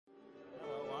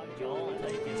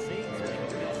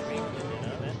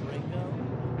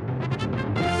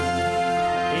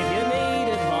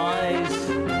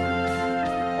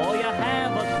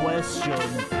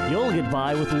get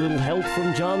by with a little help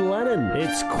from John Lennon.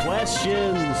 It's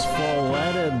Questions for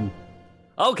Lennon.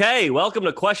 Okay, welcome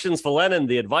to Questions for Lennon,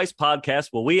 the advice podcast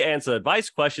where we answer advice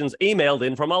questions emailed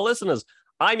in from our listeners.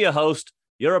 I'm your host,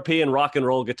 European rock and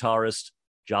roll guitarist,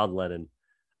 John Lennon.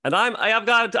 And I'm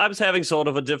having sort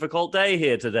of a difficult day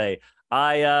here today.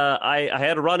 I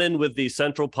had a run-in with the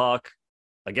Central Park,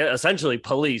 I guess essentially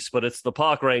police, but it's the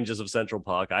park rangers of Central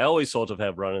Park. I always sort of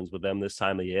have run-ins with them this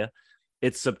time of year.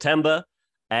 It's September,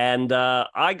 and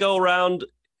I go around.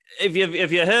 If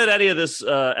you heard any of this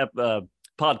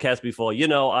podcast before, you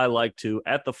know I like to,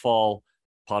 at the fall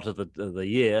part of the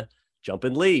year, jump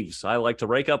in leaves. I like to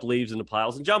rake up leaves into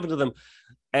piles and jump into them.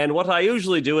 And what I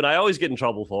usually do, and I always get in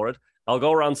trouble for it, I'll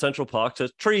go around Central Park to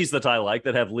trees that I like,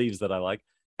 that have leaves that I like,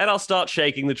 and I'll start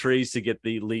shaking the trees to get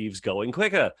the leaves going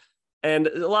quicker. And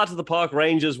a lot of the park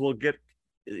rangers will get,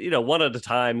 one at a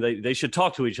time. They should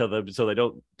talk to each other so they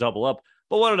don't double up.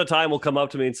 But one at a time will come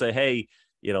up to me and say, hey,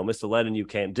 Mr. Lennon, you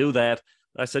can't do that.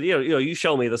 I said, you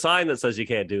show me the sign that says you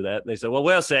can't do that. And they said, well,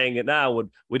 we're saying it now.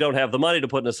 We don't have the money to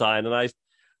put in a sign. And I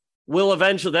will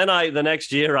eventually, the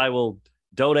next year, I will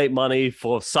donate money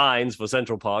for signs for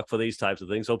Central Park for these types of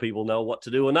things so people know what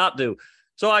to do and not do.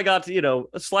 So I got, a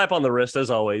slap on the wrist,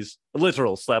 as always, a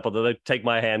literal slap on they take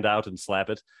my hand out and slap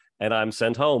it, and I'm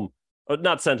sent home. Or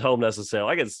not sent home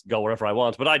necessarily. I can go wherever I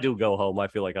want, but I do go home. I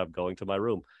feel like I'm going to my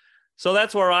room. So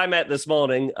that's where I'm at this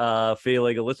morning,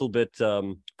 feeling a little bit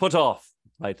put off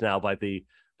right now by the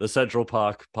Central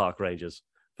Park rangers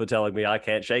for telling me I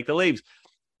can't shake the leaves.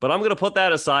 But I'm going to put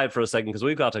that aside for a second because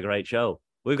we've got a great show.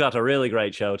 We've got a really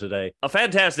great show today. A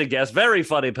fantastic guest, very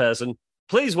funny person.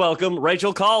 Please welcome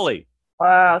Rachel Kaly.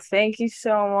 Wow, thank you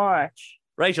so much.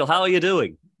 Rachel, how are you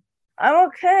doing? I'm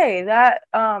okay.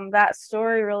 That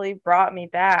story really brought me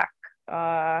back.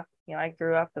 I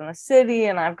grew up in the city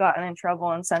and I've gotten in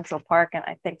trouble in Central Park, and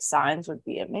I think signs would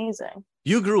be amazing.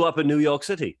 You grew up in New York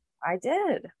City. I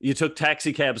did. You took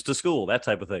taxi cabs to school, that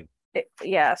type of thing.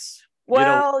 Yes.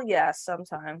 Well, yes,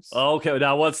 sometimes. Okay,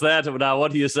 now what's that? Now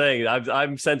what are you saying?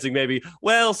 I'm sensing maybe,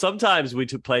 well, sometimes we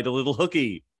played a little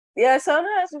hooky. Yeah,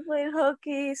 sometimes we played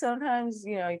hooky. Sometimes,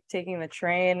 taking the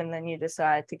train and then you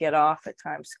decide to get off at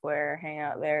Times Square, hang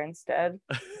out there instead.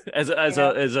 as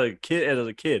a kid,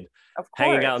 of course,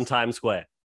 hanging out in Times Square.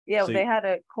 Yeah, so they had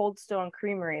a Cold Stone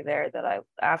Creamery there that I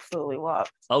absolutely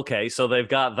loved. Okay, so they've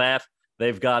got that.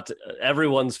 They've got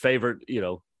everyone's favorite,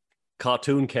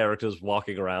 cartoon characters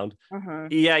walking around. Mm-hmm.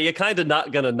 Yeah, you're kind of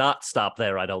not gonna not stop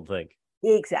there, I don't think.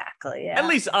 Exactly. Yeah. At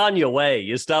least on your way,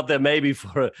 you stop there maybe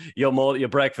for your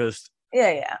breakfast.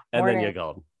 Yeah. And then you're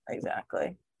gone.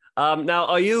 Exactly. Now,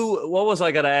 what was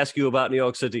I going to ask you about New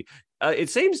York City?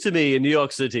 It seems to me in New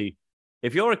York City,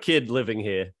 if you're a kid living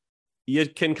here, you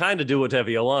can kind of do whatever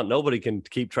you want. Nobody can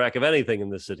keep track of anything in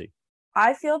this city.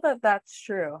 I feel that that's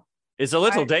true. It's a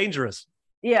little dangerous.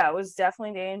 Yeah, it was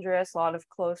definitely dangerous. A lot of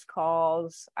close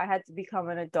calls. I had to become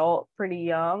an adult pretty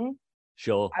young.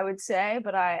 Sure. I would say,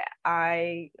 but I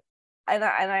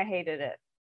hated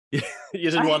it.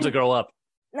 You didn't want to grow up.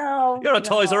 No. You're a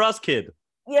Toys R Us kid.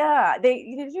 Yeah.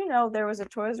 Did you know there was a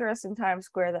Toys R Us in Times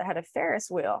Square that had a Ferris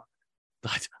wheel?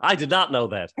 I did not know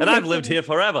that. And I've lived here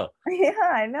forever. Yeah,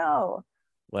 I know.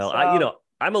 Well,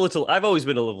 so, I've always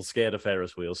been a little scared of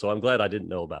Ferris wheels, so I'm glad I didn't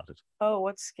know about it. Oh,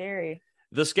 what's scary?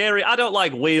 I don't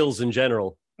like wheels in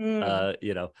general,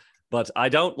 but I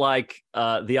don't like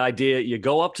the idea you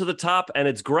go up to the top and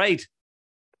it's great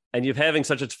and you're having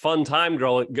such a fun time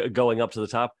going up to the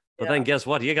top. But then guess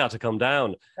what? You got to come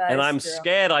down. And I'm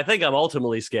scared. I think I'm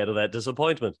ultimately scared of that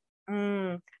disappointment.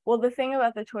 Well, the thing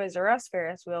about the Toys R Us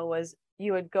Ferris wheel was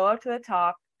you would go up to the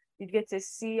top, you'd get to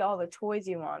see all the toys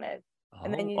you wanted.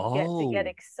 And then you'd get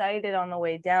excited on the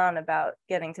way down about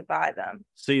getting to buy them.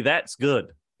 See, that's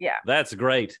good. Yeah. That's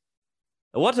great.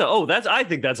 I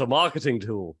think that's a marketing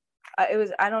tool.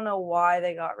 I don't know why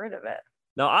they got rid of it.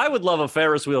 Now, I would love a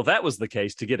Ferris wheel if that was the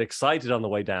case, to get excited on the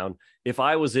way down if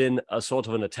I was in a sort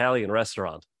of an Italian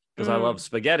restaurant, because I love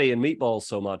spaghetti and meatballs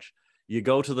so much. You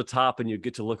go to the top and you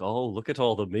get to look at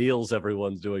all the meals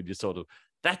everyone's doing. You sort of,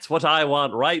 that's what I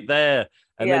want right there.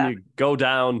 And then you go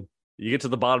down, you get to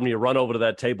the bottom, you run over to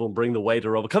that table and bring the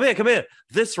waiter over. Come here.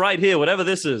 This right here, whatever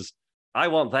this is, I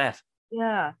want that.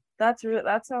 Yeah, that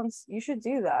sounds, you should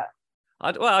do that.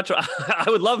 I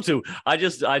would love to.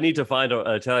 I need to find an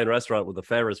Italian restaurant with a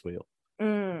Ferris wheel,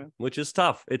 which is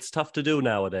tough. It's tough to do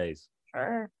nowadays.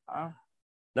 Sure. Oh.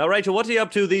 Now, Rachel, what are you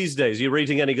up to these days? Are you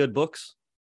reading any good books?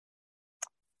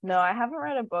 No, I haven't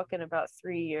read a book in about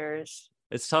 3 years.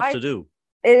 It's tough to do.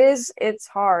 It is. It's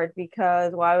hard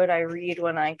because why would I read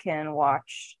when I can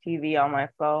watch TV on my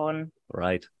phone?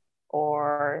 Right.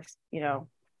 Or,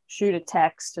 shoot a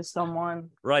text to someone.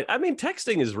 Right. I mean,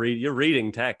 texting is you're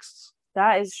reading texts.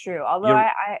 That is true. Although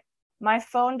my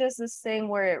phone does this thing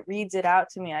where it reads it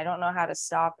out to me. I don't know how to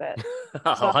stop it.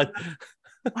 So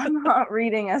I'm not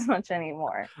reading as much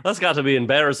anymore. That's got to be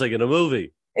embarrassing in a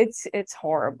movie. It's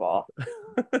horrible.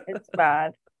 It's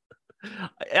bad.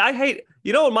 I hate,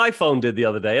 what my phone did the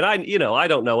other day, and I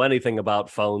don't know anything about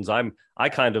phones. I'm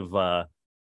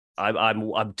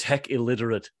tech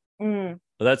illiterate.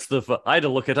 That's I had to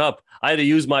look it up. I had to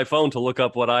use my phone to look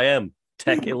up what I am.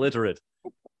 Tech illiterate.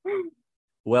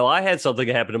 Well, I had something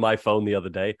happen to my phone the other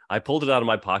day. I pulled it out of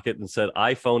my pocket and said,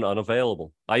 iPhone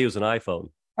unavailable. I use an iPhone.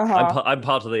 I'm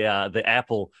part of the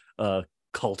Apple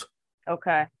cult.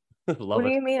 Okay. What do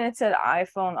you mean it said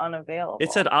iPhone unavailable?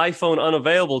 It said iPhone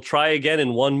unavailable. Try again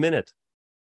in 1 minute.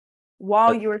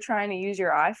 While you were trying to use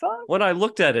your iPhone? When I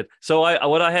looked at it. So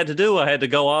what I had to do, I had to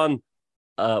go on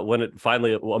when it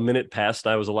finally, a minute passed,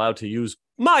 I was allowed to use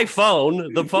my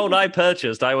phone, the phone I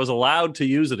purchased. I was allowed to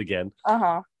use it again.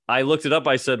 I looked it up.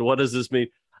 I said, what does this mean?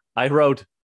 I wrote,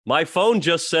 my phone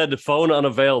just said phone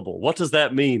unavailable. What does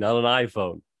that mean on an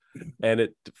iPhone? And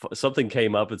something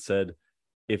came up. It said,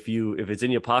 if it's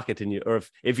in your pocket or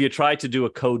if you try to do a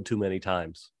code too many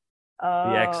times, the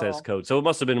access code. So it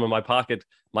must have been in my pocket.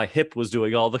 My hip was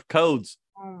doing all the codes.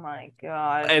 Oh my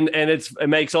God. And it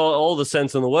makes all the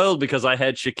sense in the world because I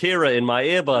had Shakira in my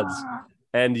earbuds.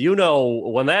 And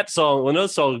when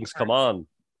those songs come on,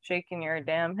 shaking your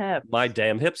damn hips. My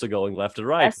damn hips are going left and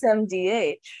right.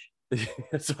 SMDH.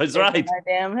 That's right. My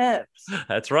damn hips.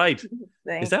 That's right.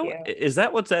 Is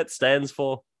that what that stands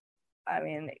for? I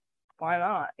mean, why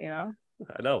not?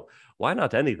 I know. Why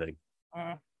not anything?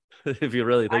 If you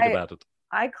really think about it.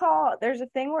 There's a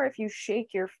thing where if you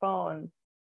shake your phone,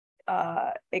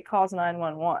 it calls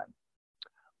 911.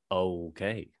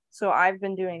 Okay. So I've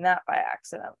been doing that by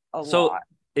accident a lot. So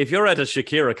if you're at a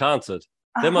Shakira concert,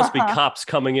 there must be cops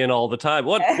coming in all the time.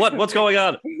 What's going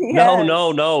on? Yes.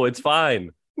 No, it's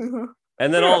fine.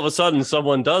 And then all of a sudden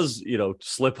someone does,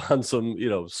 slip on some,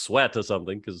 sweat or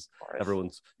something because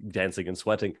everyone's dancing and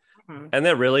sweating. And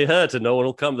they're really hurt and no one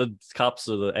will come. The cops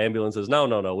or the ambulances.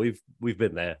 No. We've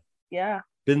been there. Yeah.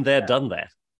 Been there, done that.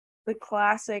 The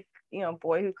classic,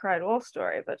 boy who cried wolf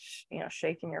story, but,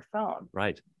 shaking your phone.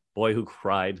 Right. Boy who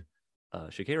cried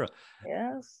Shakira.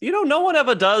 Yes. No one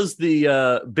ever does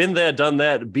the been there, done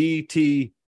that,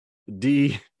 BTDT.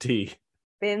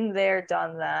 Been there,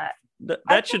 done that.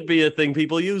 That should be a thing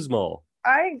people use more.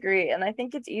 I agree. And I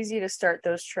think it's easy to start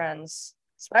those trends,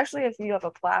 especially if you have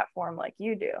a platform like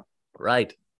you do.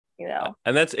 Right.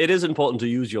 And it is important to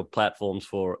use your platforms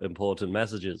for important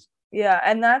messages. Yeah.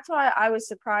 And that's why I was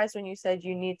surprised when you said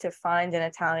you need to find an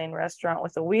Italian restaurant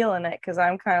with a wheel in it. Because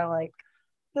I'm kind of like,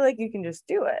 I feel like you can just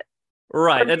do it.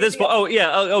 Right. At this point. Oh,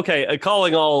 yeah. Okay.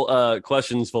 Calling all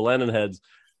questions for Lennon heads.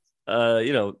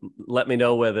 Let me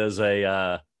know where there's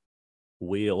a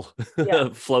wheel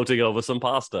floating over some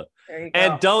pasta. There you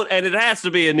go. And it has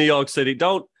to be in New York City.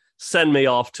 Don't send me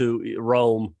off to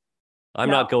Rome. I'm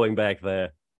not going back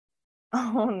there.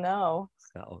 Oh no.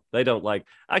 No, they don't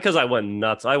because I went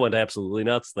nuts. I went absolutely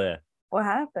nuts there. What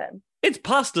happened? It's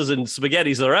pastas and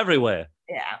spaghettis are everywhere.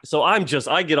 Yeah. So I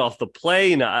get off the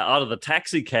plane out of the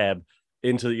taxi cab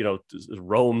into,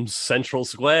 Rome's Central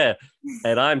Square.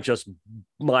 And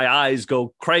my eyes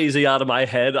go crazy out of my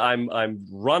head. I'm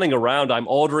running around. I'm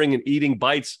ordering and eating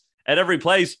bites at every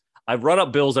place. I've run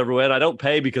up bills everywhere and I don't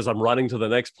pay because I'm running to the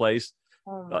next place.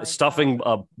 Stuffing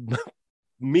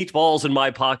meatballs in my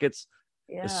pockets,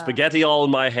 spaghetti all in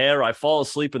my hair. I fall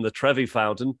asleep in the Trevi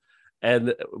Fountain,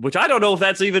 which I don't know if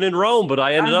that's even in Rome, but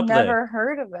I ended up there. I've never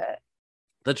heard of it.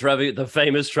 The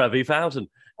famous Trevi Fountain.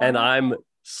 And I'm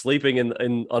sleeping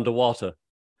in underwater.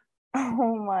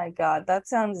 Oh my God, that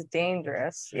sounds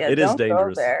dangerous. Yeah, it is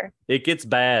dangerous. Go there. It gets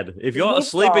bad. If you're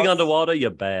sleeping underwater,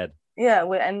 you're bad. Yeah,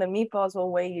 and the meatballs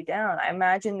will weigh you down. I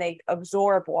imagine they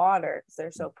absorb water because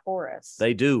they're so porous.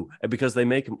 They do, and because they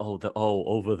make them.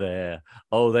 Over there.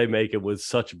 Oh, they make it with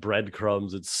such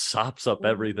breadcrumbs. It sops up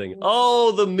everything.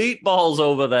 Oh, the meatballs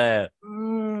over there.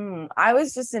 I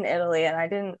was just in Italy, and I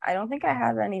don't think I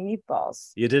had any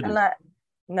meatballs. You didn't?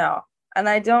 No, and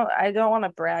I don't want to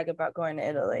brag about going to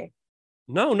Italy.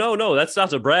 No. That's not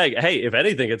to brag. Hey, if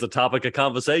anything, it's a topic of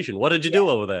conversation. What did you do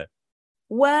over there?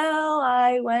 Well,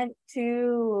 I went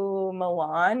to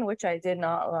Milan, which I did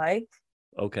not like.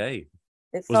 Okay.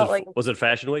 Was it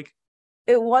Fashion Week?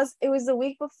 It was the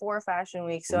week before Fashion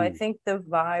Week, so I think the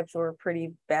vibes were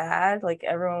pretty bad. Like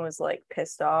everyone was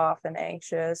pissed off and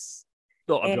anxious.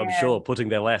 Oh, I'm sure, putting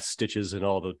their last stitches in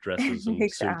all the dresses and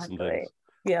exactly. suits and things.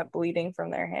 Yeah, bleeding from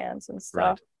their hands and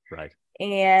stuff. Right.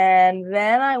 And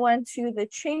then I went to the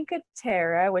Cinque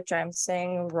Terre, which I'm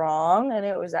saying wrong, and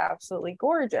it was absolutely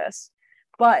gorgeous.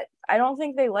 But I don't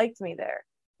think they liked me there.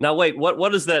 Now, wait,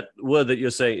 what is that word that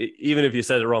you're saying? Even if you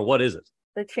said it wrong, what is it?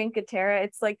 The Cinque Terre,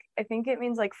 it's like, I think it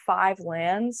means like 5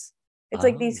 lands. It's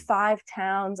like these Oh, 5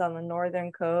 towns on the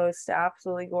northern coast,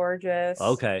 absolutely gorgeous.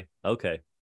 okay.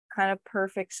 Kind of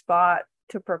perfect spot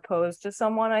to propose to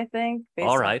someone, I think, All based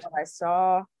on right. what I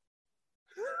saw.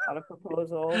 A lot of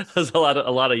proposals. There's a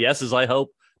lot of yeses, I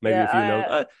hope. Maybe a few no's.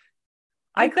 Yeah,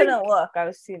 I I couldn't think look. I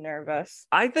was too nervous.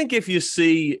 I think if you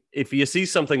see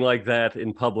something like that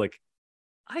in public,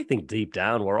 I think deep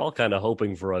down we're all kind of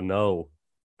hoping for a no.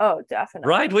 Oh, definitely.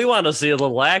 Right? We want to see a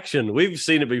little action. We've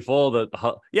seen it before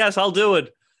that, yes, I'll do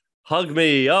it. Hug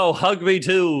me. Oh, hug me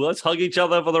too. Let's hug each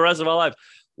other for the rest of our lives.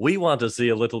 We want to see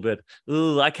a little bit.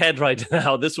 Ooh, I can't right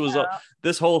now. This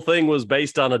whole thing was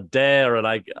based on a dare, and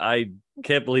I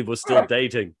can't believe we're still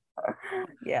dating.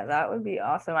 Yeah, that would be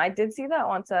awesome. I did see that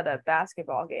once at a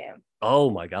basketball game. Oh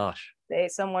my gosh.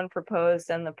 Someone proposed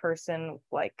and the person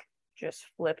like just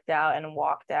flipped out and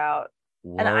walked out.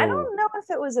 And I Whoa. don't know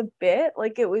if it was a bit,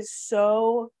 like it was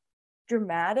so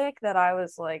dramatic that I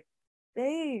was like,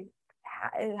 it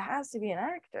has to be an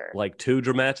actor. Like too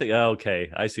dramatic?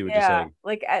 Okay, I see what you're saying.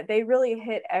 Like they really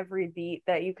hit every beat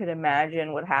that you could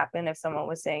imagine would happen if someone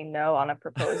was saying no on a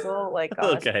proposal, like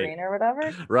on a screen or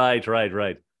whatever.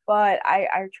 Right. But I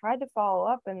tried to follow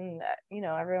up, and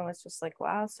everyone was just like,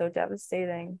 wow, so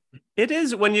devastating. It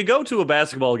is when you go to a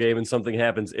basketball game and something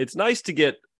happens, it's nice to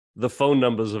get the phone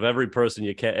numbers of every person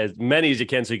you can, as many as you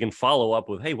can, so you can follow up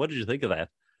with, hey, what did you think of that?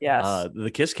 Yes.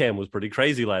 The kiss cam was pretty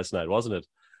crazy last night, wasn't it?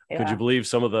 Yeah. Could you believe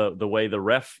some of the way the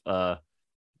ref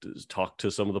talked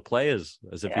to some of the players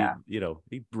as if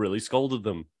he really scolded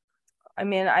them? I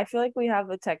mean, I feel like we have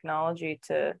the technology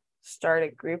to start a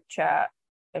group chat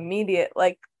immediate,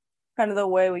 like kind of the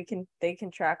way they can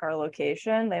track our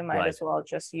location. They might as well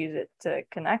just use it to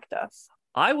connect us.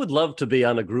 I would love to be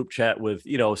on a group chat with,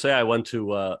 say I went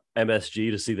to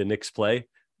MSG to see the Knicks play.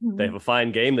 Mm-hmm. They have a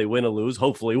fine game. They win or lose,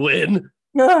 hopefully win.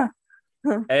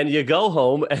 And you go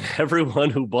home and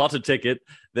everyone who bought a ticket,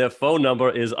 their phone number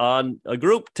is on a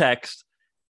group text.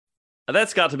 And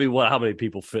that's got to be how many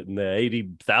people fit in there?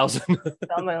 80,000?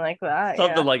 Something like that.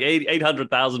 Something like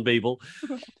 800,000 people.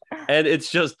 And it's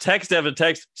just text after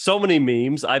text. So many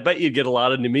memes. I bet you get a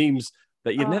lot of memes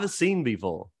that you've never seen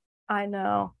before. I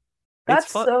know.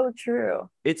 That's so true.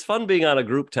 It's fun being on a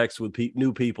group text with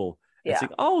new people. Yeah. It's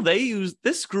like, they use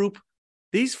this group.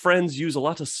 These friends use a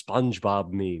lot of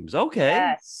SpongeBob memes. Okay.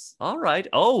 Yes. All right.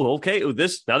 Oh, okay.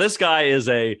 This guy is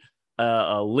a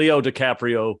Leo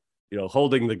DiCaprio,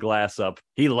 holding the glass up.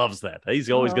 He loves that. He's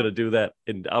always going to do that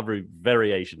in every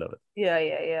variation of it.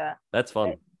 Yeah. That's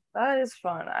fun. That is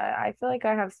fun. I feel like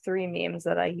I have 3 memes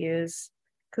that I use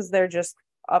because they're just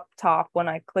up top when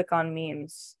I click on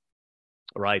memes.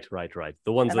 Right.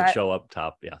 The ones that show up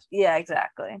top. Yes. Yeah,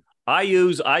 exactly. I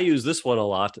use this one a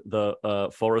lot. The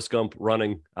Forrest Gump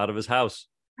running out of his house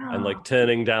and like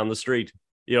turning down the street.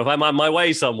 If I'm on my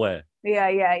way somewhere. Yeah.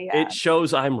 It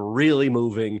shows I'm really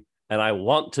moving and I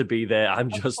want to be there. I'm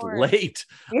just late.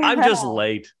 Yeah. I'm just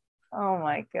late. Oh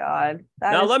my God.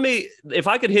 If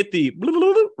I could hit the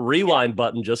rewind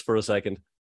button just for a second.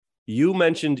 You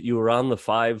mentioned you were on the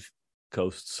 5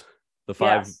 coasts, the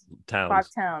 5 towns. 5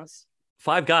 towns.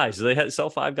 5 guys. Do they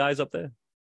sell 5 guys up there?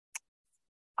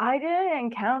 I didn't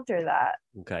encounter that.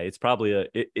 Okay, it's probably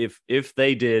if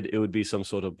they did, it would be some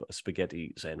sort of a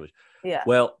spaghetti sandwich. Yeah.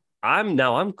 Well,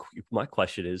 my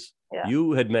question is,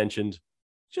 you had mentioned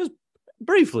just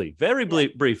briefly,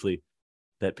 briefly,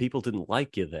 that people didn't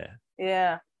like you there.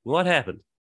 Yeah. What happened?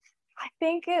 I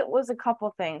think it was a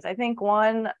couple things. I think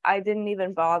one, I didn't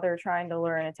even bother trying to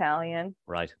learn Italian.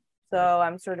 Right. So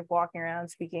I'm sort of walking around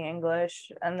speaking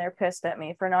English, and they're pissed at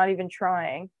me for not even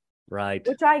trying. Right.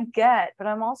 Which I get, but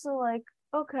I'm also like,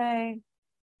 okay,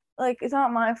 like it's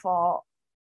not my fault,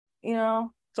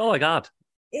 It's all I got.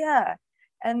 Yeah.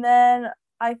 And then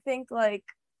I think like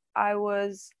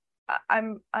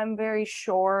I'm very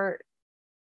short,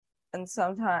 and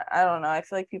sometimes I don't know, I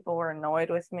feel like people were annoyed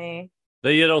with me.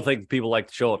 You don't think people like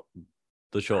the shorts?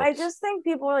 I just think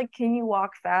people are like, can you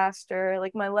walk faster?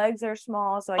 Like my legs are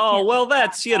small, so I can't. Oh, well,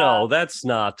 that's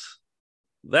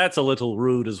that's a little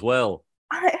rude as well.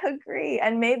 I agree.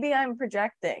 And maybe I'm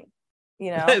projecting,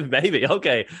 Maybe.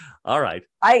 Okay. All right.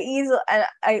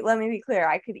 Let me be clear.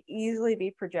 I could easily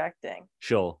be projecting.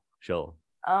 Sure.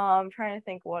 I'm trying to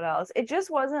think what else. It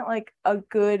just wasn't like a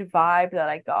good vibe that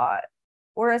I got.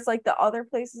 Whereas like the other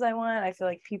places I went, I feel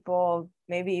like people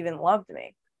maybe even loved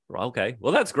me. Okay.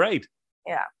 Well, that's great.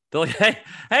 Yeah. They're like,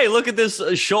 hey, look at this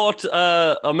short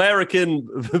American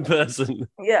person.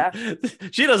 Yeah.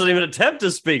 She doesn't even attempt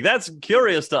to speak. That's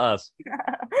curious to us.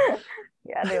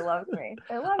 Yeah, they loved me.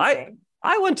 They loved me.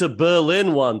 I went to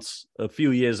Berlin once a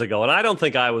few years ago, and I don't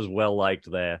think I was well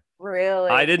liked there. Really?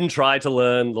 I didn't try to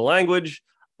learn the language.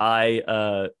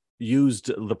 I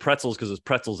used the pretzels because there's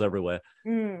pretzels everywhere.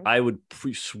 I would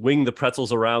swing the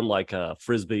pretzels around like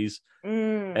frisbees,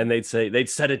 and they'd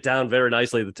set it down very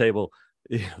nicely at the table.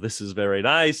 This is very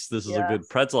nice. This is a good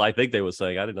pretzel. I think they were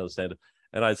saying. I didn't understand it.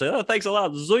 And I'd say, oh, thanks a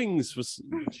lot. Zings.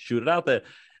 Shoot it out there.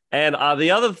 And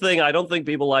the other thing, I don't think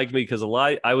people liked me because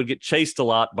I would get chased a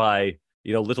lot by,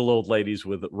 little old ladies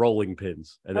with rolling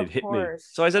pins, and they'd hit me.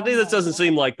 So I said, hey, this doesn't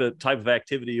seem like the type of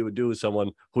activity you would do with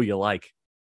someone who you like.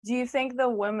 Do you think the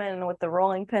women with the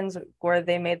rolling pins where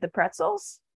they made the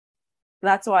pretzels?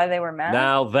 That's why they were mad?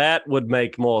 Now that would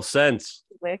make more sense.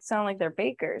 They sound like they're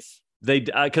bakers.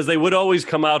 Because they would always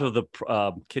come out of the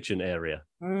kitchen area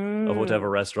of whatever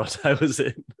restaurant I was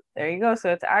in. There you go.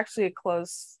 So it's actually a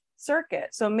closed circuit.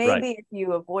 So maybe if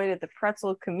you avoided the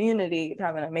pretzel community, you'd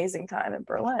have an amazing time in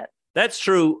Berlin. That's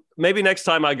true. Maybe next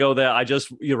time I go there,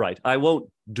 you're right. I won't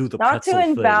do the pretzel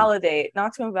thing.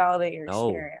 Not to invalidate your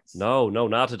experience. No,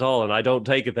 not at all. And I don't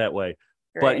take it that way.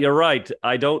 Great. But you're right.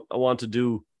 I don't want to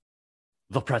do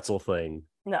the pretzel thing.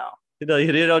 No.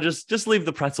 Just leave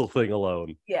the pretzel thing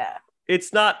alone. Yeah.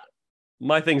 It's not,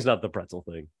 my thing's not the pretzel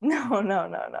thing.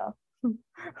 No.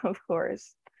 Of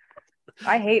course.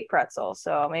 I hate pretzels,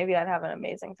 so maybe I'd have an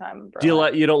amazing time in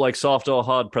Berlin. You don't like soft or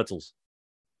hard pretzels?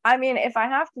 I mean, if I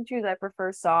have to choose, I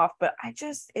prefer soft, but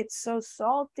it's so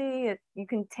salty. You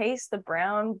can taste the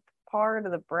brown part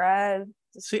of the bread.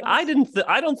 See, I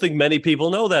don't think many people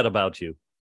know that about you.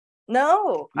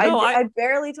 No, I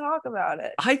barely talk about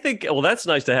it. I think, well, that's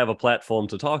nice to have a platform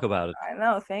to talk about it. I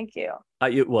know. Thank you.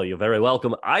 You're very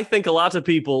welcome. I think a lot of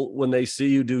people, when they see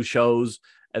you do shows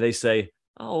and they say,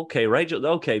 oh, okay, Rachel,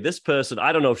 okay, this person,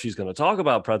 I don't know if she's going to talk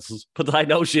about pretzels, but I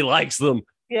know she likes them.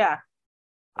 Yeah,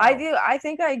 I do. I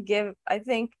think,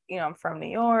 I'm from New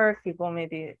York. People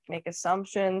maybe make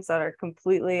assumptions that are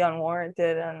completely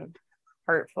unwarranted and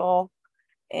hurtful.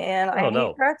 And I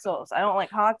hate pretzels. I don't like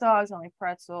hot dogs. I don't like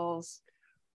pretzels.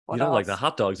 You don't like the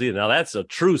hot dogs either. Now that's a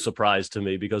true surprise to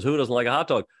me because who doesn't like a hot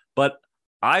dog? But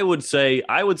I would say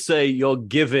you're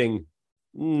giving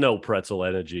no pretzel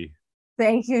energy.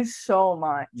 Thank you so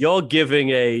much. You're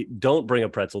giving don't bring a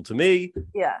pretzel to me.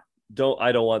 Yeah.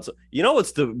 I don't want to.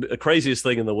 What's the craziest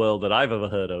thing in the world that I've ever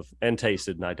heard of and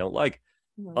tasted and I don't like?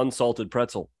 Unsalted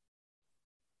pretzel.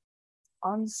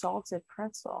 Unsalted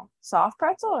pretzel. Soft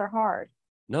pretzel or hard?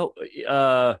 No,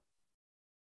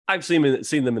 I've seen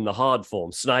them in the hard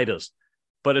form, Snyder's,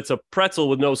 but it's a pretzel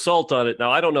with no salt on it.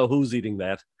 Now, I don't know who's eating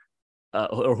that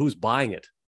or who's buying it.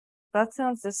 That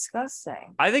sounds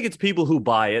disgusting. I think it's people who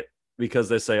buy it because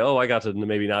they say, oh, I got to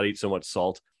maybe not eat so much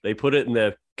salt. They put it in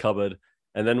their cupboard,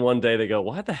 and then one day they go,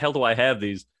 why the hell do I have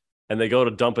these? And they go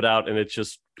to dump it out, and it's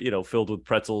just, filled with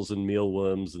pretzels and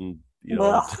mealworms and,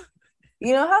 Ugh.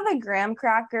 You know how the graham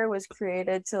cracker was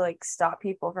created to stop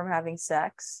people from having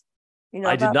sex?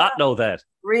 I did not know that.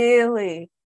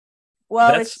 Really?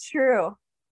 Well, it's true.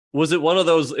 Was it one of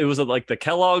those? It was like the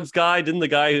Kellogg's guy. Didn't the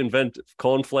guy invent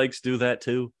cornflakes do that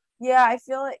too? Yeah, I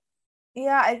feel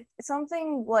like,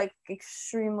 something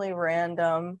extremely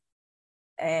random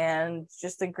and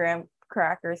just a graham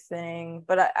cracker thing.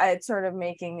 But it's sort of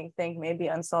making me think maybe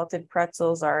unsalted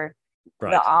pretzels are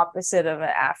the opposite of an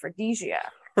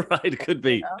aphrodisiac. Right, it could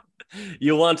be.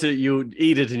 You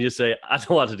eat it and you say, I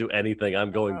don't want to do anything.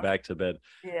 I'm going back to bed.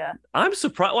 Yeah. I'm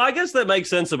surprised. Well, I guess that makes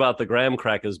sense about the graham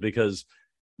crackers because,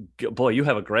 boy, you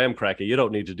have a graham cracker. You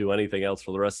don't need to do anything else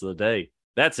for the rest of the day.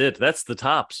 That's it. That's the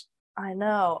tops. I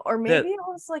know. Or maybe it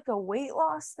was like a weight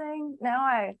loss thing. Now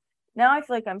I feel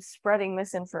like I'm spreading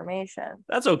misinformation.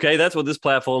 That's okay. That's what this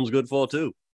platform's good for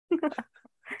too.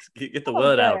 Get the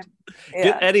word out. Yeah.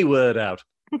 Get any word out.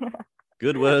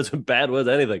 Good words, bad words,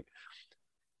 anything.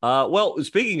 Well,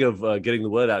 speaking of getting the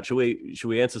word out, should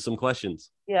we answer some questions?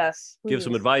 Yes. Please. Give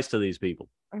some advice to these people.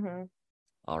 Mm-hmm.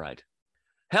 All right.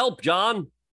 Help,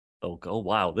 John. Oh,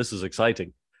 wow. This is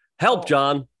exciting. Help,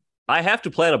 John. I have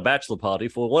to plan a bachelor party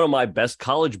for one of my best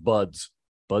college buds.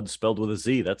 Buds spelled with a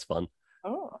Z. That's fun.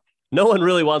 Oh. No one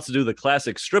really wants to do the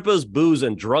classic strippers, booze,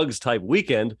 and drugs type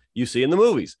weekend you see in the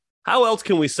movies. How else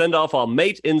can we send off our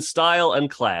mate in style and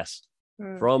class?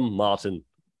 From Martin.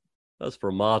 That's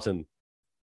from Martin.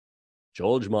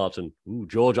 George Martin. Ooh,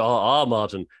 George R.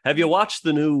 Martin. Have you watched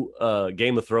the new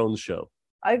Game of Thrones show?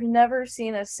 I've never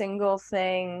seen a single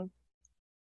thing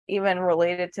even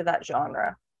related to that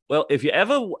genre. Well, if you're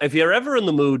ever in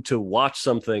the mood to watch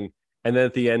something and then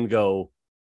at the end go,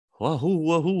 Well,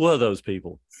 who were those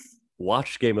people?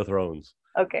 Watch Game of Thrones.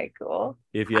 Okay, cool.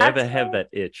 If you ever have that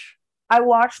itch. I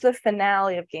watched the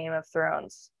finale of Game of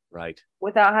Thrones. Right.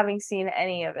 Without having seen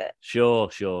any of it.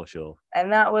 Sure.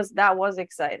 And that was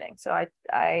exciting. So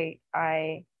I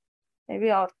maybe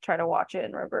I'll try to watch it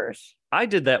in reverse. I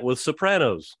did that with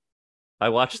Sopranos. I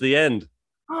watched the end.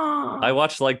 I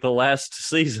watched like the last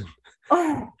season.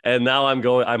 And now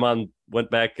went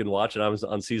back and watched it. I was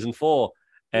on season 4.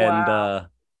 And wow.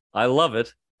 I love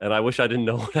it. And I wish I didn't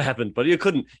know what happened, but you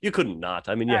couldn't not.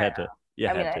 I mean, you had to.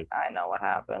 I know what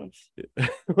happened.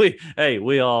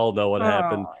 we all know what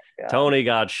happened. Tony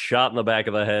got shot in the back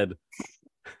of the head.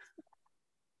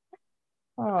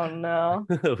 Oh no.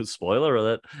 Spoiler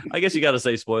alert. I guess you got to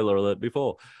say spoiler alert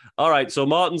before. All right, so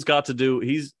Martin's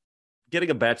he's getting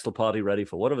a bachelor party ready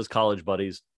for one of his college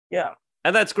buddies. Yeah.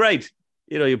 And that's great.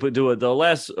 You do the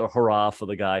last hurrah for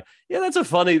the guy. Yeah, that's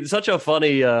such a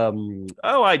funny,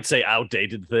 I'd say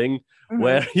outdated thing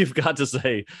where you've got to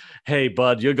say, hey,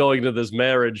 bud, you're going to this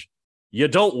marriage. You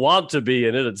don't want to be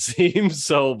in it seems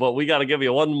so, but we got to give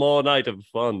you one more night of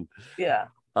fun. Yeah.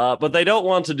 But they don't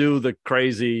want to do the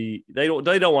crazy. They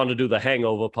don't want to do the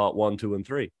Hangover Part 1, 2, and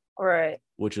 3. Right.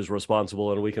 Which is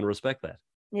responsible, and we can respect that.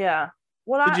 Yeah.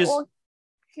 Here's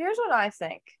what I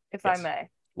think, if I may.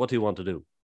 What do you want to do?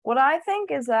 What I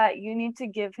think is that you need to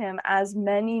give him as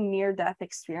many near-death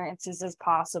experiences as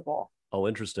possible. Oh,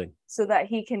 interesting. So that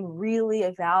he can really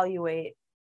evaluate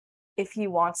if he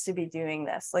wants to be doing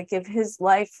this. Like if his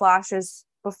life flashes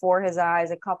before his eyes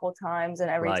a couple times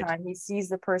and every time he sees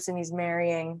the person he's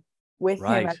marrying with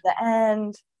him at the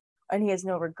end and he has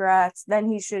no regrets, then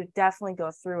he should definitely go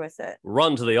through with it.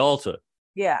 Run to the altar.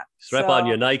 Yeah. Strap on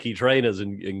your Nike trainers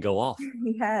and go off.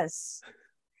 Yes.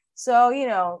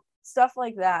 So, stuff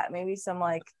like that. Maybe some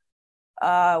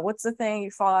what's the thing?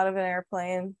 You fall out of an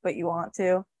airplane, but you want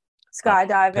to?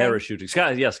 Skydiving. Parachuting.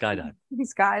 Skydiving.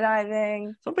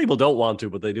 Skydiving. Some people don't want to,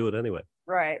 but they do it anyway.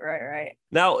 Right.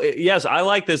 Now, yes, I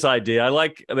like this idea. I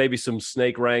like maybe some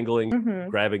snake wrangling,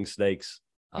 grabbing snakes,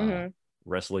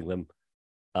 wrestling them.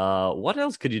 What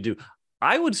else could you do?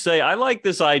 I would say I like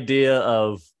this idea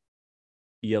of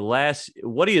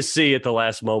what do you see at the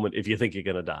last moment if you think you're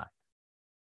going to die?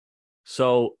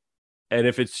 So, and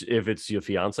if it's your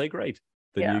fiance, great.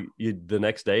 Then you the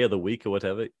next day or the week or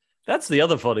whatever. That's the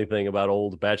other funny thing about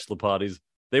old bachelor parties.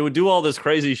 They would do all this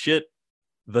crazy shit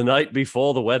the night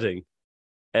before the wedding.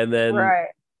 And then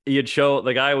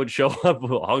the guy would show up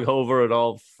hungover and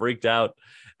all freaked out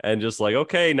and just like,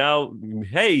 okay, now,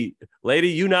 hey, lady,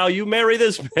 you marry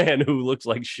this man who looks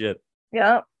like shit.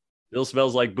 Yeah. Still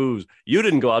smells like booze. You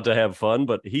didn't go out to have fun,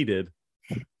 but he did.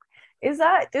 Is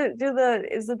that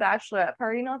is the bachelorette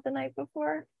party not the night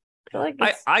before?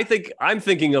 I think I'm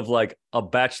thinking of like a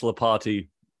bachelor party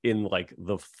in like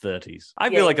the 30s. I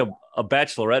feel like a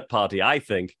bachelorette party, I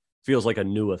think, feels like a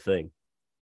newer thing.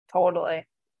 Totally.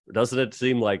 Doesn't it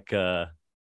seem like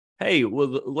hey,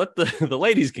 well, let the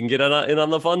ladies can get in on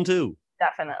the fun too.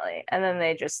 Definitely. And then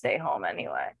they just stay home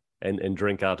anyway. And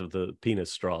drink out of the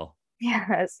penis straw.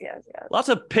 Yes. Lots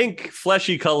of pink,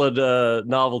 fleshy colored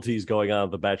novelties going on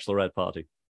at the bachelorette party.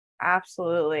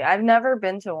 Absolutely. I've never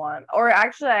been to one. Or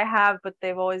actually I have, but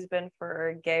they've always been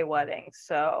for gay weddings.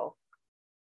 So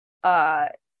none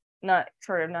of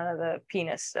the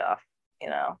penis stuff,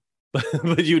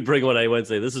 But you'd bring one anyway and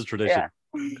say, this is tradition.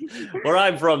 Yeah. Where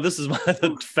I'm from, this is my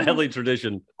family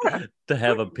tradition to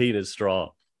have a penis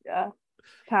straw. Yeah.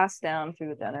 Passed down through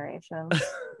the generations.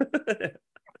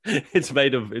 It's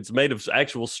made of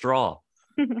actual straw.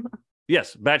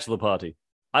 Yes, bachelor party.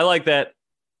 I like that.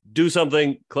 Do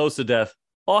something close to death.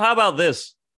 Oh, how about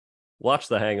this? Watch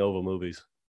the Hangover movies.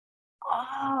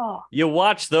 Oh. You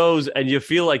watch those and you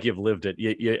feel like you've lived it.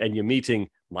 You're meeting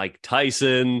Mike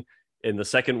Tyson. In the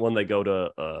second one, they go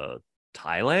to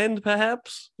Thailand,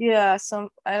 perhaps. Yeah, something.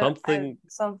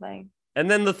 And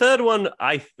then the third one,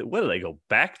 where do they go?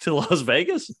 Back to Las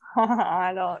Vegas?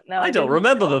 I don't know. I don't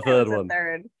remember the third one.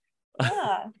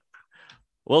 Yeah.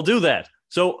 Well, do that.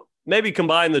 So maybe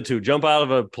combine the two. Jump out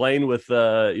of a plane with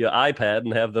your iPad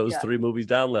and have those 3 movies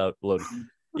downloaded.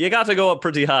 You got to go up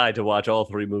pretty high to watch all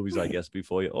 3 movies, I guess,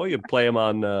 before or you play them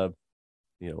on,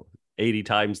 80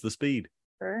 times the speed.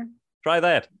 Sure. Try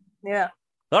that. Yeah.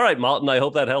 All right, Martin, I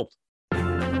hope that helped.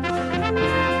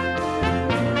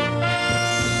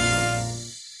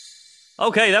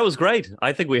 Okay, that was great.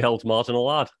 I think we helped Martin a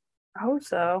lot. I hope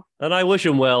so. And I wish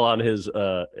him well on his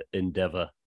endeavor.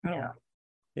 Yeah.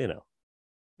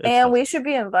 And we should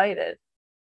be invited.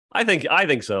 I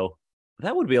think so.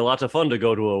 That would be a lot of fun to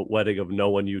go to a wedding of no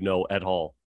one you know at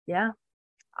all. Yeah.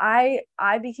 I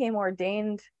became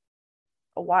ordained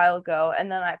a while ago,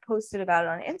 and then I posted about it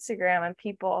on Instagram, and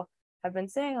people have been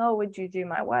saying, "Oh, would you do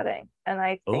my wedding?" And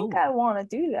I think I want to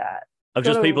do that. Of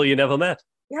just people you never met.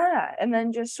 Yeah, and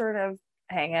then just sort of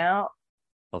hang out.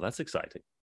 Oh, that's exciting.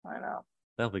 I know.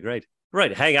 That'll be great.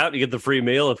 Right, hang out, you get the free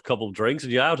meal, a couple of drinks,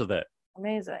 and you're out of there.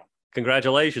 Amazing.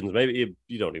 Congratulations. Maybe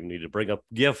you don't even need to bring up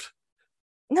gift.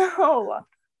 No.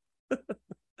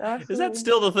 Is that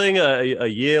still the thing? A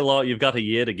year long? You've got a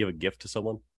year to give a gift to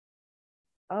someone?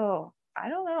 Oh, I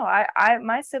don't know. I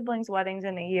my siblings' wedding's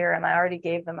in a year, and I already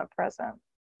gave them a present.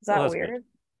 Is that weird? Good.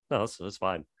 No, that's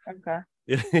fine.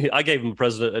 Okay. I gave him a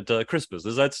present at Christmas.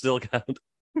 Does that still count?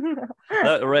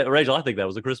 Rachel, I think that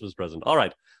was a Christmas present. All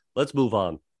right, let's move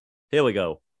on. Here we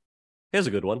go. Here's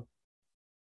a good one.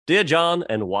 Dear John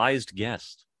and wised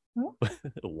guest.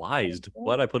 Wised?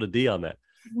 Why'd I put a D on that?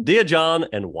 Dear John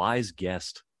and wise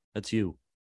guest. That's you.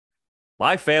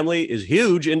 My family is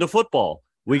huge into football.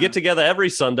 We get together every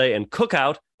Sunday and cook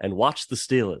out and watch the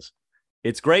Steelers.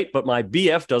 It's great, but my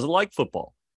BF doesn't like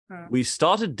football. We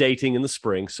started dating in the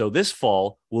spring, so this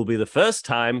fall will be the first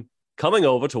time coming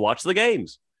over to watch the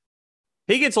games.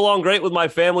 He gets along great with my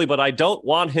family, but I don't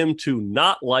want him to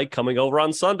not like coming over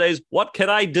on Sundays. What can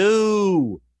I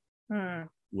do?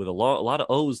 With a lot of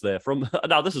O's there.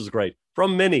 Now, this is great.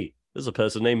 From Minnie. This is a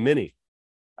person named Minnie.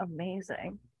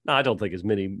 Amazing. No, I don't think it's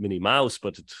Minnie Mouse,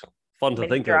 but it's fun to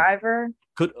think Driver.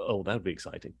 That would be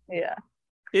exciting. Yeah.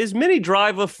 Is Minnie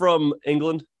Driver from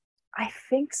England? I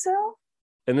think so.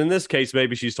 And in this case,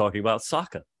 maybe she's talking about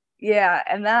soccer. Yeah,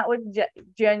 and that would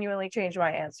genuinely change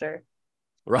my answer.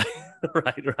 Right.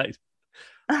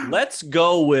 Let's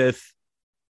go with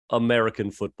American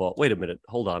football. Wait a minute.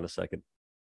 Hold on a second.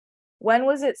 When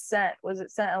was it sent? Was it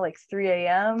sent at like 3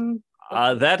 a.m.?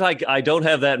 That I don't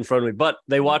have that in front of me, but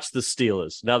they watched the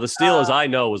Steelers. Now, the Steelers I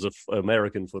know is an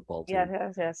American football team.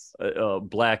 Yes.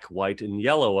 Black, white, and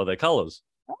yellow are their colors.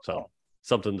 Oh. So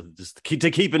something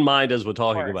to keep in mind as we're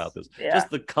talking about this. Yeah.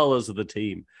 Just the colors of the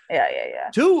team.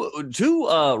 Yeah. Two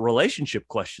relationship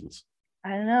questions.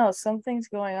 I know. Something's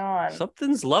going on.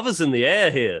 Something's love is in the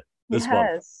air here this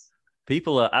month.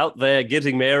 People are out there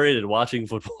getting married and watching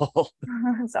football.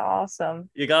 That's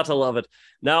awesome. You got to love it.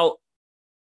 Now,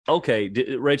 okay,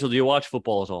 Rachel, do you watch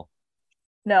football at all?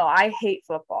 No, I hate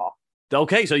football.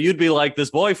 Okay, so you'd be like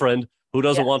this boyfriend who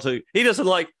doesn't want to. He doesn't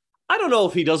like. I don't know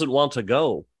if he doesn't want to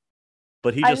go,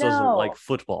 but he just doesn't like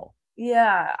football.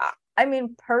 Yeah, I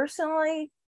mean, personally,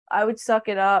 I would suck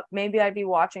it up. Maybe I'd be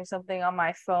watching something on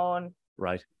my phone.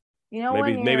 Right. You know,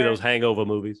 maybe those hangover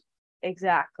movies.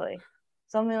 Exactly.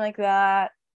 Something like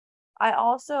that.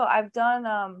 I've done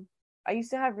I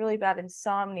used to have really bad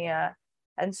insomnia,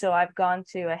 and so I've gone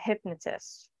to a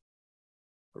hypnotist.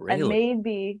 Really? And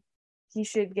maybe he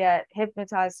should get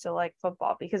hypnotized to like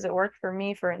football because it worked for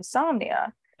me for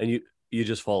insomnia. And you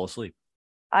just fall asleep.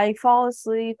 I fall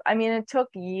asleep. I mean, it took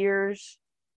years.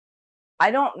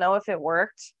 I don't know if it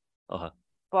worked.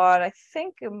 But I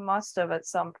think it must have at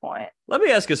some point. Let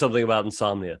me ask you something about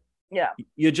insomnia. Yeah.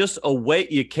 You're just awake.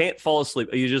 You can't fall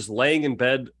asleep. Are you just laying in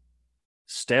bed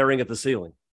staring at the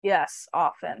ceiling? Yes,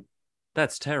 often.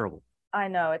 That's terrible. I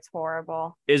know. It's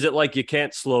horrible. Is it like you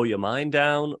can't slow your mind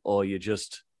down, or you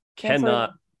just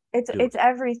cannot? It's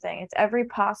everything. It's every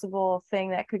possible thing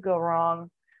that could go wrong.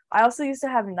 I also used to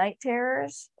have night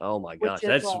terrors. Oh my gosh.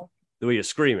 That's the way you're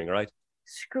screaming, right?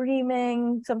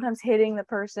 Screaming, sometimes hitting the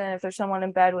person if there's someone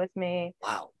in bed with me.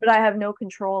 Wow. But I have no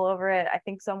control over it. I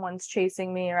think someone's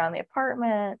chasing me around the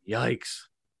apartment. Yikes.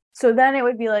 So then it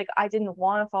would be like I didn't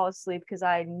want to fall asleep because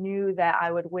I knew that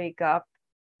I would wake up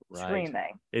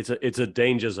screaming. It's a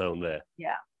danger zone there.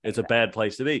 Yeah. It's a bad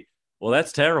place to be. Well,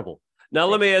 that's terrible. Now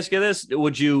let me ask you this.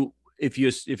 Would you, if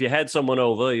you had someone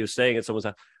over, you're staying at someone's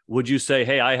house, would you say,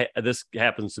 hey, this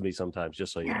happens to me sometimes,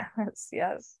 just so you know?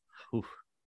 Yes. Oof.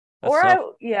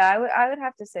 I would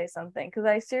have to say something because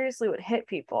I seriously would hit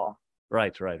people.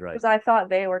 Right. Because I thought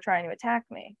they were trying to attack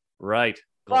me. Right.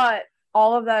 But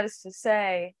all of that is to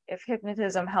say, if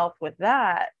hypnotism helped with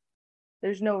that,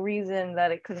 there's no reason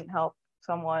that it couldn't help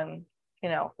someone,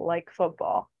 like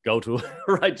football. Go to,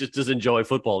 right, just enjoy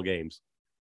football games.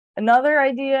 Another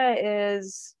idea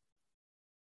is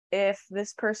if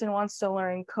this person wants to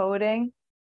learn coding,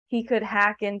 he could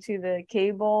hack into the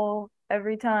cable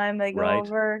every time they go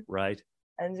over. Right.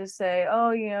 And just say,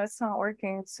 oh, it's not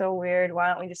working. It's so weird. Why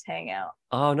don't we just hang out?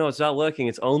 Oh, no, it's not working.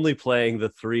 It's only playing the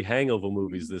 3 Hangover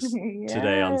movies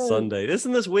today on Sunday.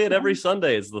 Isn't this weird? Every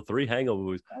Sunday, it's the 3 Hangover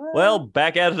movies. Well,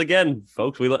 back at it again,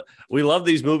 folks. We love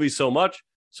these movies so much.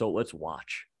 So let's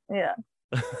watch. Yeah.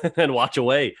 And watch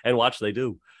away and watch they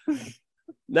do.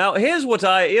 Now, here's what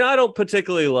I don't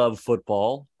particularly love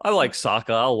football. I like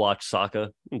soccer. I'll watch soccer.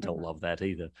 I don't love that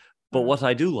either. But what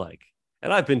I do like,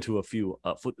 and I've been to a few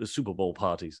Super Bowl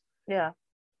parties. Yeah.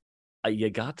 You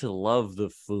got to love the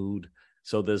food.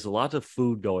 So there's a lot of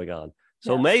food going on.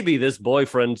 So maybe this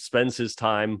boyfriend spends his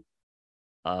time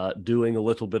doing a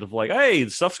little bit of like, hey,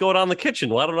 stuff's going on in the kitchen.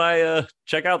 Why don't I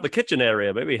check out the kitchen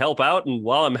area? Maybe help out. And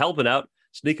while I'm helping out,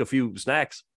 sneak a few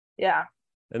snacks. Yeah.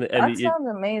 And that sounds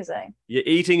amazing. You're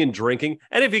eating and drinking.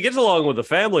 And if you get along with the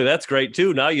family, that's great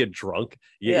too. Now you're drunk.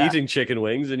 You're eating chicken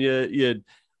wings and you're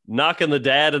knocking the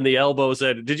dad in the elbow,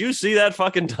 said, did you see that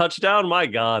fucking touchdown? My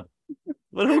God.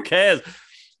 But who cares?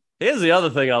 Here's the other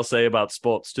thing I'll say about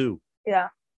sports too. Yeah.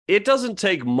 It doesn't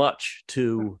take much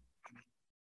to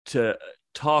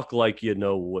talk like you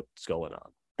know what's going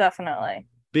on. Definitely.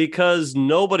 Because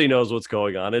nobody knows what's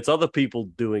going on. It's other people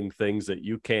doing things that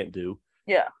you can't do.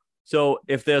 Yeah. So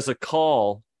if there's a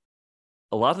call,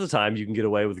 a lot of the time you can get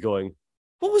away with going,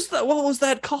 what was that? What was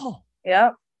that call?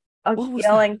 Yep.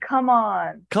 Yelling, that? Come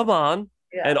on. Come on.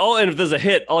 Yeah. And if there's a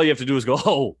hit, all you have to do is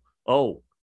go, oh.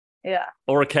 Yeah.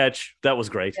 Or a catch. That was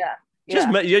great. Yeah.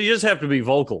 You just have to be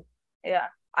vocal. Yeah.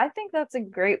 I think that's a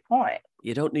great point.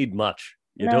 You don't need much.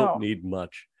 You don't need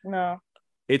much. No.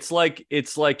 It's like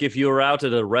if you were out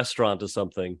at a restaurant or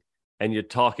something and you're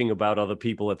talking about other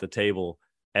people at the table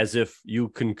as if you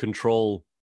can control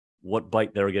what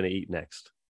bite they're going to eat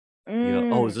next. You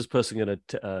know, is this person going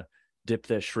to dip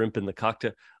their shrimp in the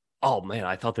cocktail? Oh man,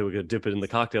 I thought they were going to dip it in the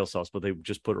cocktail sauce, but they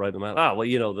just put it right in the mouth. Oh,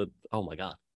 well, oh my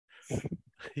God.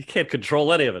 You can't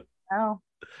control any of it. No.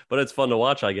 But it's fun to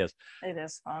watch, I guess. It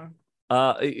is fun.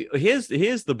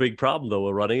 Here's the big problem though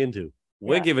we're running into.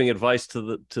 We're giving advice to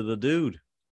the dude,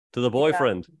 to the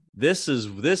boyfriend. Yeah.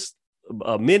 This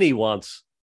Minnie wants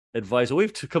advice.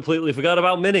 We've completely forgot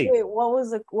about Minnie. Wait, what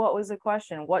was the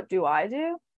question? What do I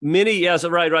do? Minnie, yes,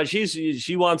 right.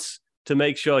 She wants to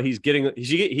make sure he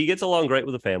gets along great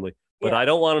with the family, but I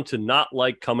don't want him to not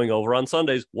like coming over on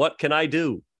Sundays. What can I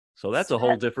do? So that's a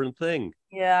whole different thing.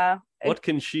 Yeah. What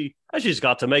can she? She's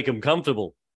got to make him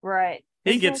comfortable. Right.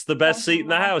 He gets the best seat in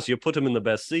the house. You put him in the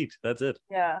best seat. That's it.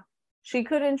 Yeah. She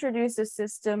could introduce a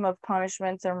system of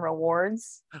punishments and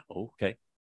rewards. Okay.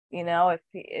 You know,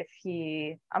 if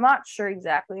he, I'm not sure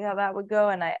exactly how that would go,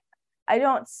 and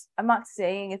I'm not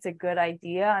saying it's a good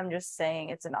idea. I'm just saying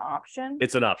it's an option.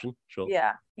 It's an option, sure.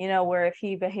 Yeah, you know, where if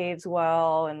he behaves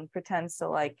well and pretends to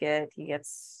like it, he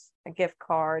gets a gift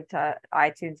card, to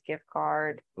iTunes gift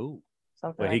card. Ooh.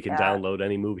 Something where he can download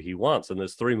any movie he wants, and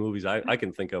there's 3 movies I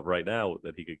can think of right now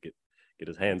that he could get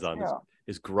his hands on,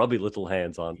 his grubby little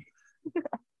hands on.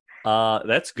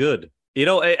 That's good. You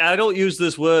know, I don't use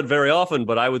this word very often,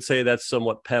 but I would say that's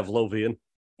somewhat Pavlovian.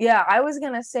 Yeah, I was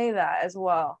gonna say that as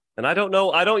well. And I don't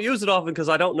know. I don't use it often because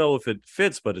I don't know if it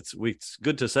fits, but it's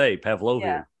good to say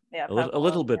Pavlovian. Yeah, a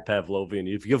little bit Pavlovian.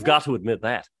 You've got to admit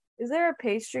that. Is there a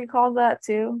pastry called that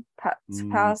too?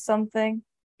 Pass something?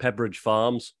 Pepperidge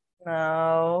Farms.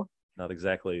 No. Not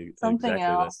exactly. Something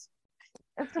else.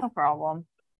 It's no problem.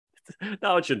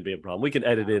 No, it shouldn't be a problem. We can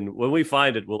edit in. When we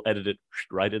find it, we'll edit it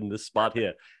right in this spot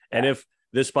here. And if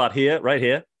this spot here, right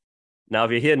here, now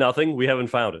if you hear nothing, we haven't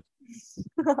found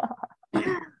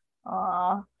it.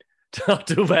 Aw. Not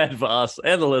too bad for us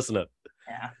and the listener.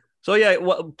 Yeah. So yeah,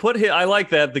 put here. I like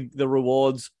that the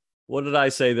rewards. What did I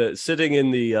say? The sitting in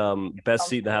the best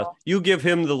seat in the house. You give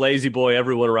him the lazy boy.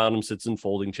 Everyone around him sits in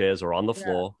folding chairs or on the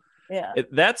floor. Yeah.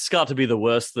 That's got to be the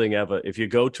worst thing ever. If you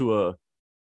go to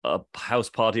a house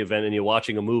party event and you're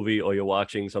watching a movie or you're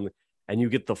watching something and you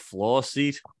get the floor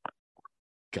seat.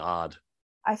 God.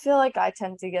 I feel like I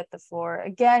tend to get the floor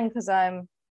again because I'm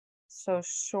so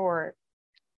short.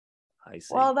 I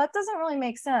see. Well, that doesn't really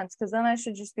make sense because then I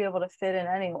should just be able to fit in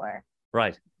anywhere.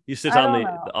 Right. You sit on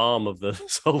the arm of the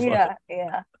sofa.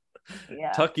 Yeah.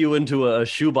 Tuck you into a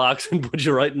shoebox and put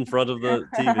you right in front of the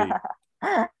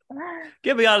TV.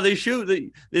 Get me out of these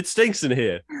shoes. It stinks in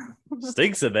here.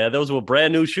 Stinks in there. Those were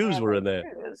brand new shoes were in there.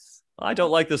 I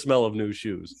don't like the smell of new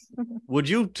shoes. Would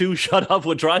you two shut up?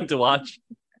 We're trying to watch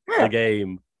the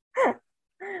game.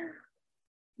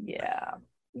 Yeah.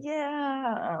 I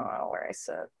don't know where I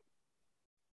sit.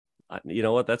 You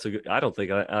know what? I don't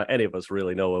think any of us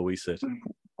really know where we sit.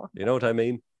 You know what I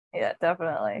mean? Yeah,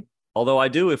 definitely. Although I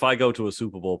do, if I go to a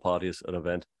Super Bowl party, an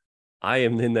event, I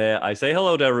am in there. I say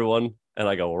hello to everyone, and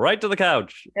I go right to the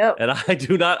couch. Yep. And I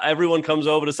do not. Everyone comes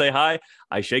over to say hi.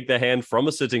 I shake their hand from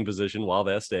a sitting position while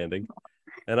they're standing,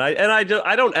 and I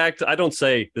don't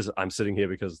say this. I'm sitting here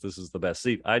because this is the best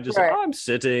seat. I just say, I'm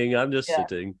sitting. I'm just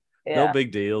sitting. Yeah. No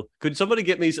big deal. Could somebody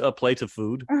get me a plate of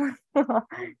food? I'm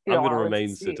going to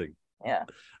remain sitting. Yeah.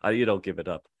 You don't give it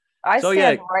up. I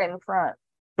stand right in front.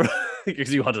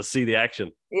 Because you want to see the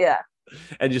action. Yeah.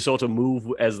 And you sort of move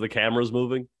as the camera's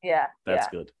moving. Yeah. That's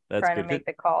good. That's trying good. to make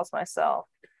the calls myself.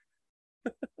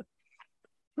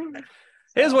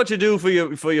 Here's what you do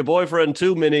for your boyfriend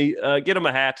too, Minnie. Get him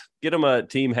a hat. Get him a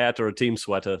team hat or a team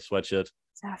sweatshirt.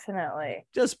 Definitely.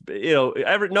 Just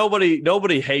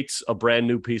nobody hates a brand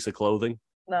new piece of clothing.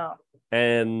 No.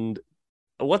 And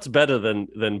what's better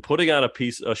than putting on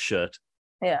a shirt?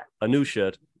 Yeah. A new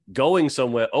shirt, going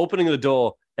somewhere, opening the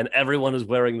door, and everyone is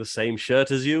wearing the same shirt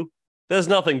as you. There's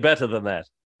nothing better than that.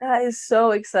 That is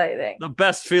so exciting. The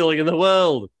best feeling in the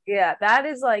world. Yeah, that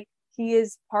is like he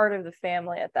is part of the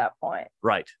family at that point.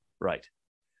 Right.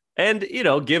 And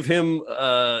give him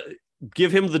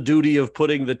the duty of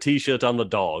putting the t-shirt on the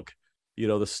dog. The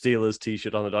Steelers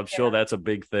t-shirt on the dog. I'm sure that's a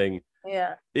big thing.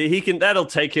 Yeah. That'll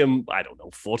take him, I don't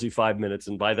know, 45 minutes,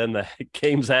 and by then the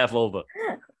game's half over.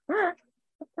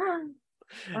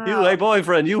 Wow. Hey,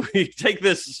 boyfriend, you take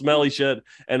this smelly shirt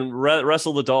and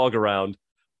wrestle the dog around.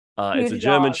 It's a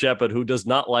German Shepherd who does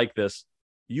not like this.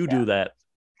 You do that.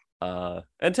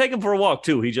 And take him for a walk,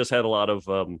 too. He just had a lot of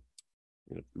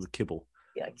kibble.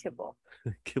 Yeah, kibble.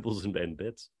 Kibbles and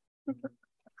bits.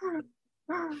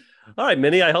 All right,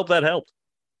 Minnie, I hope that helped.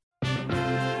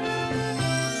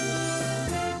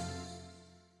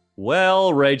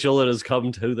 Well, Rachel, it has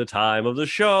come to the time of the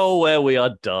show where we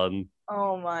are done.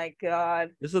 Oh, my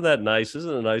God. Isn't that nice?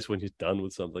 Isn't it nice when you're done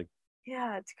with something?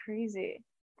 Yeah, it's crazy.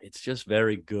 It's just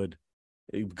very good.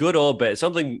 Good or bad.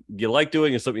 Something you like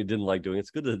doing and something you didn't like doing. It's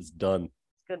good that it's done.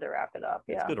 It's good to wrap it up.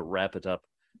 Yeah. It's good to wrap it up.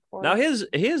 Now,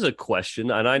 here's a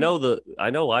question, and I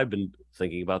know I've been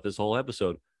thinking about this whole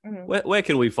episode. Mm-hmm. Where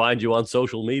can we find you on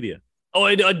social media?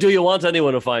 Oh, do you want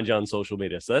anyone to find you on social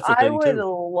media? So that's the thing, too. I would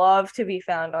love to be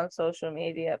found on social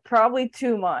media. Probably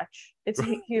too much. It's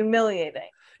humiliating.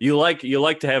 You like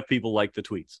to have people like the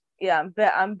tweets. Yeah,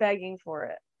 I'm begging for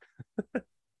it.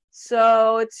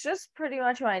 So it's just pretty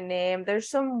much my name. There's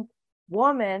some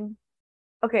woman.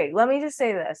 Okay, let me just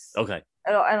say this. Okay.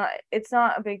 And it's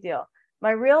not a big deal.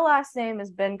 My real last name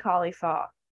is Ben Kaly Fa,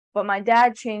 but my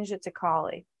dad changed it to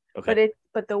Kaly. Okay.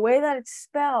 But the way that it's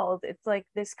spelled, it's like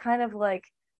this kind of like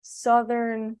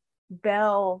Southern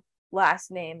belle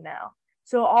last name now.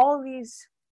 So all of these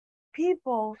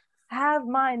people have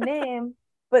my name,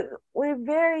 but we're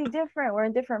very different. We're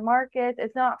in different markets.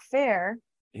 It's not fair.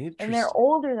 And they're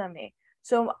older than me.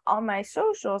 So on my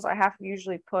socials, I have to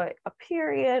usually put a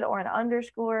period or an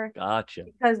underscore. Gotcha.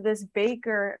 Because this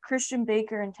Christian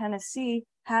baker in Tennessee,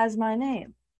 has my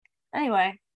name.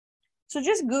 Anyway, so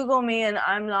just Google me, and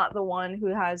I'm not the one who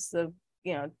has the,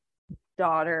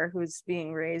 daughter who's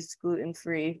being raised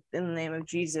gluten-free in the name of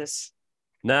Jesus.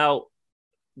 Now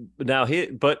here,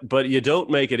 but you don't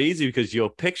make it easy because your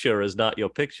picture is not your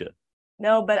picture.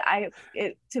 No, but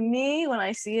to me, when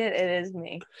I see it, it is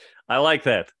me. I like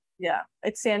that. Yeah,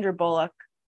 it's Sandra Bullock.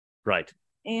 Right.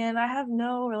 And I have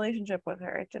no relationship with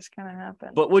her. It just kind of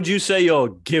happened. But would you say you're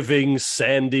giving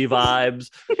Sandy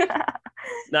vibes?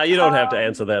 Now, you don't have to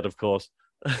answer that, of course.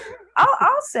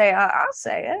 I'll say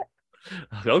it.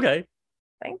 Okay.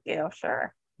 Thank you.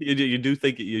 Sure. You do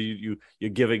think you're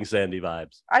giving Sandy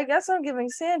vibes? I guess I'm giving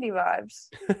Sandy vibes.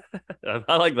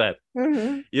 I like that.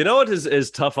 Mm-hmm. You know what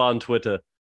is tough on Twitter?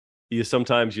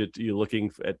 Sometimes you're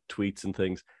looking at tweets and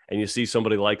things, and you see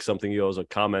somebody like something yours or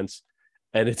comments,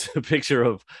 and it's a picture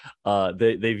of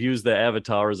they've used their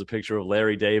avatar as a picture of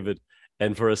Larry David,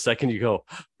 and for a second you go,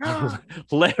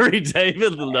 Larry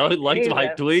David liked my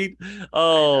tweet.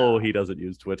 Oh, he doesn't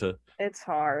use Twitter. It's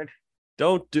hard.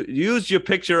 Don't use your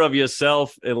picture of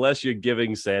yourself unless you're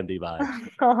giving Sandy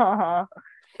vibes.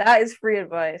 That is free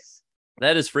advice.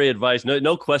 That is free advice.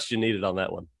 No question needed on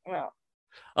that one. No.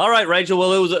 All right, Rachel.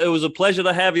 Well, it was a pleasure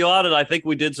to have you on, and I think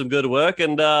we did some good work,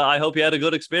 and I hope you had a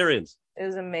good experience. It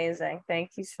was amazing.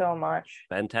 Thank you so much.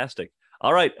 Fantastic.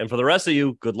 All right, and for the rest of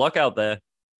you, good luck out there.